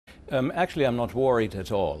Actually, I'm not worried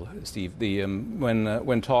at all, Steve.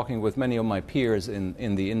 When talking with many of my peers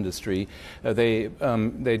in the industry,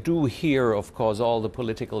 they do hear, of course, all the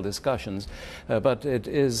political discussions, but it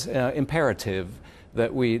is imperative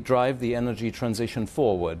that we drive the energy transition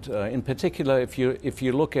forward. In particular, if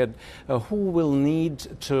you look at who will need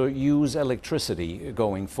to use electricity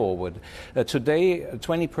going forward. Today,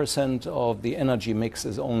 20% of the energy mix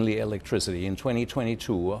is only electricity. In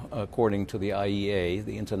 2022, according to the IEA,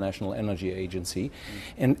 the International Energy Agency,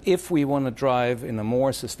 and if we want to drive in a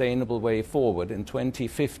more sustainable way forward, in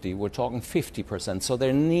 2050, we're talking 50%. So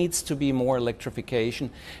there needs to be more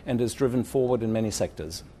electrification, and is driven forward in many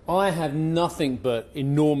sectors. I have nothing but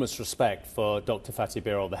enormous respect for Dr. Fatih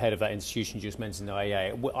Birol, the head of that institution you just mentioned, the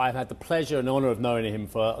IEA. I've had the pleasure and honour of knowing him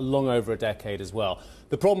for long over a decade as well.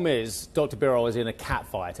 The problem is Dr. Birol is in a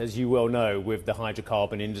catfight, as you well know, with the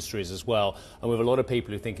hydrocarbon industries as well, and with a lot of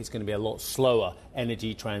people who think it's going to be a lot slower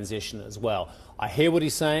energy transition as well. I hear what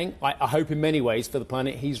he's saying. I hope in many ways for the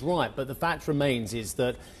planet he's right, but the fact remains is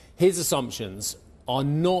that his assumptions are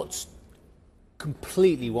not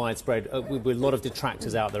completely widespread, with a lot of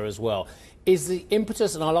detractors out there as well. Is the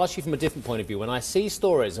impetus, and I'll ask you from a different point of view, when I see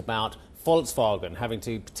stories about Volkswagen having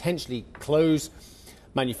to potentially close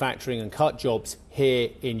manufacturing and cut jobs here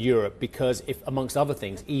in Europe because, if amongst other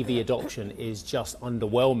things, EV adoption is just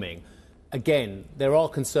underwhelming, again, there are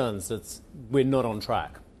concerns that we're not on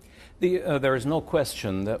track. There is no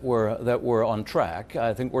question that we're on track.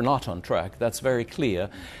 I think we're not on track. That's very clear.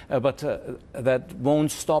 But that won't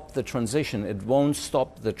stop the transition. It won't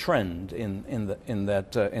stop the trend in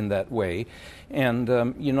that way.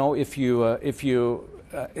 And you know,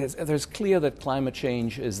 there's clear that climate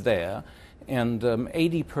change is there, and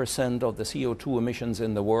 80% of the CO2 emissions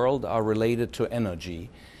in the world are related to energy.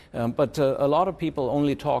 But a lot of people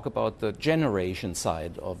only talk about the generation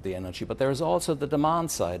side of the energy, but there's also the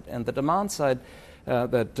demand side. And the demand side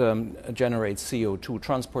that generates CO2,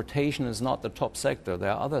 transportation is not the top sector.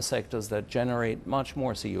 There are other sectors that generate much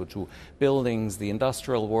more CO2, buildings, the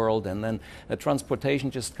industrial world, and then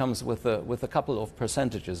transportation just comes with a couple of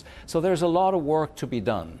percentages. So there's a lot of work to be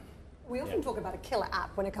done. We often talk about a killer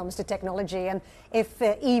app when it comes to technology, and if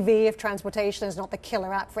if transportation is not the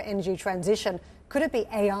killer app for energy transition, could it be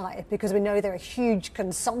AI? Because we know there are huge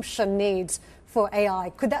consumption needs for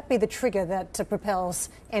AI. Could that be the trigger that propels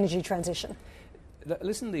energy transition?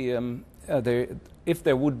 Listen, if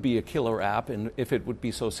there would be a killer app, and if it would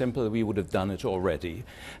be so simple, we would have done it already.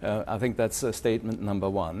 I think that's statement number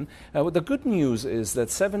one. The good news is that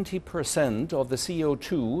 70% of the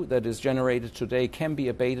CO2 that is generated today can be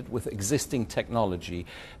abated with existing technology.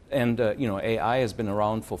 And, you know, AI has been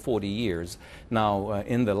around for 40 years. Now,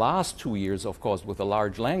 in the last 2 years, of course, with the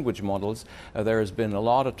large language models, there has been a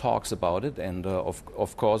lot of talks about it. And,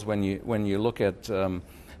 of course, when you look at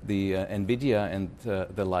the NVIDIA and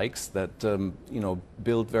the likes that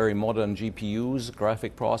build very modern GPUs,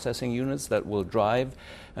 graphic processing units that will drive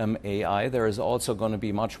AI, there is also going to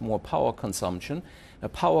be much more power consumption.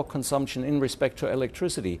 Power consumption in respect to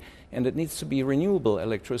electricity, and it needs to be renewable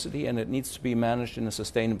electricity, and it needs to be managed in a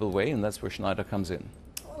sustainable way, and that's where Schneider comes in.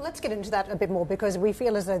 Let's get into that a bit more, because we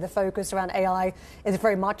feel as though the focus around AI is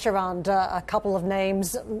very much around a couple of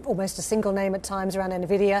names, almost a single name at times around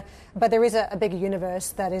NVIDIA, but there is a bigger universe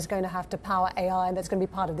that is going to have to power AI, and that's going to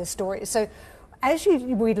be part of this story. So as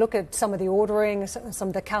we look at some of the ordering, some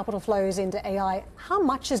of the capital flows into AI, how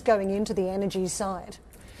much is going into the energy side?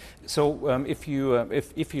 So if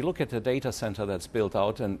you look at the data center that's built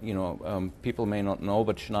out, and people may not know,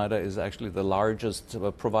 but Schneider is actually the largest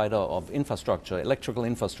provider of infrastructure, electrical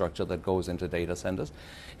infrastructure that goes into data centers,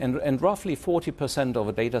 and roughly 40% of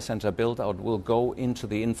a data center built out will go into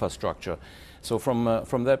the infrastructure. So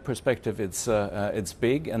from that perspective, it's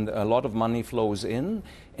big, and a lot of money flows in,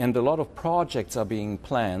 and a lot of projects are being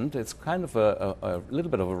planned. It's kind of a little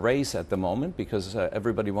bit of a race at the moment, because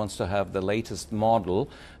everybody wants to have the latest model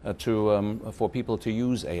for people to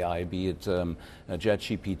use AI, be it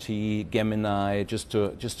ChatGPT, Gemini, just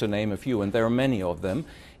to name a few, and there are many of them.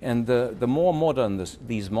 And the more modern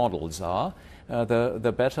these models are,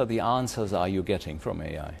 the better the answers are you're getting from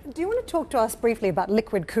AI. Do you want to talk to us briefly about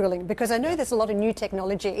liquid cooling? Because I know there's a lot of new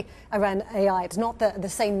technology around AI. It's not the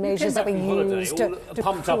same measures that we use to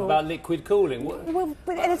pumped cool. up about liquid cooling. Well,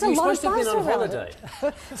 and it's a lot of buzz around holiday.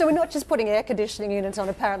 it. So we're not just putting air conditioning units on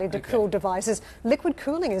apparently to cool devices. Liquid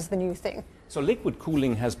cooling is the new thing. So liquid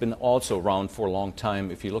cooling has been also around for a long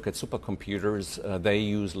time. If you look at supercomputers, they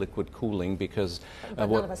use liquid cooling because... But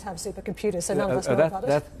none of us have supercomputers, so none of us know about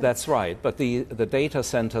it. That's right. But the data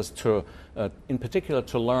centers, in particular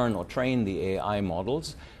to learn or train the AI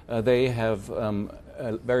models, they have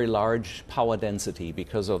a very large power density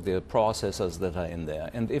because of the processors that are in there.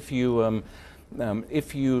 And if you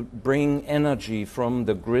bring energy from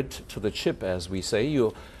the grid to the chip, as we say,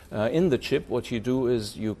 in the chip, what you do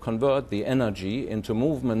is you convert the energy into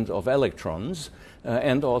movement of electrons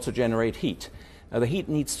and also generate heat. The heat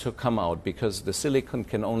needs to come out because the silicon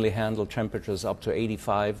can only handle temperatures up to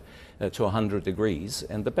 85 to 100 degrees.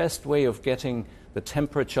 And the best way of getting the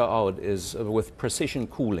temperature out is with precision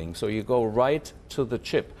cooling. So you go right to the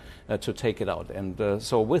chip to take it out. And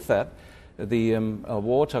so with that, the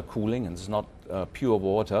water cooling, and it's not pure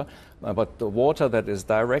water, but the water that is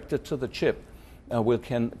directed to the chip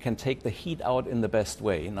can take the heat out in the best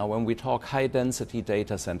way. Now, when we talk high-density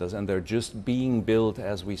data centers, and they're just being built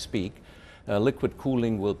as we speak, liquid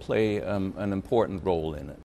cooling will play an important role in it.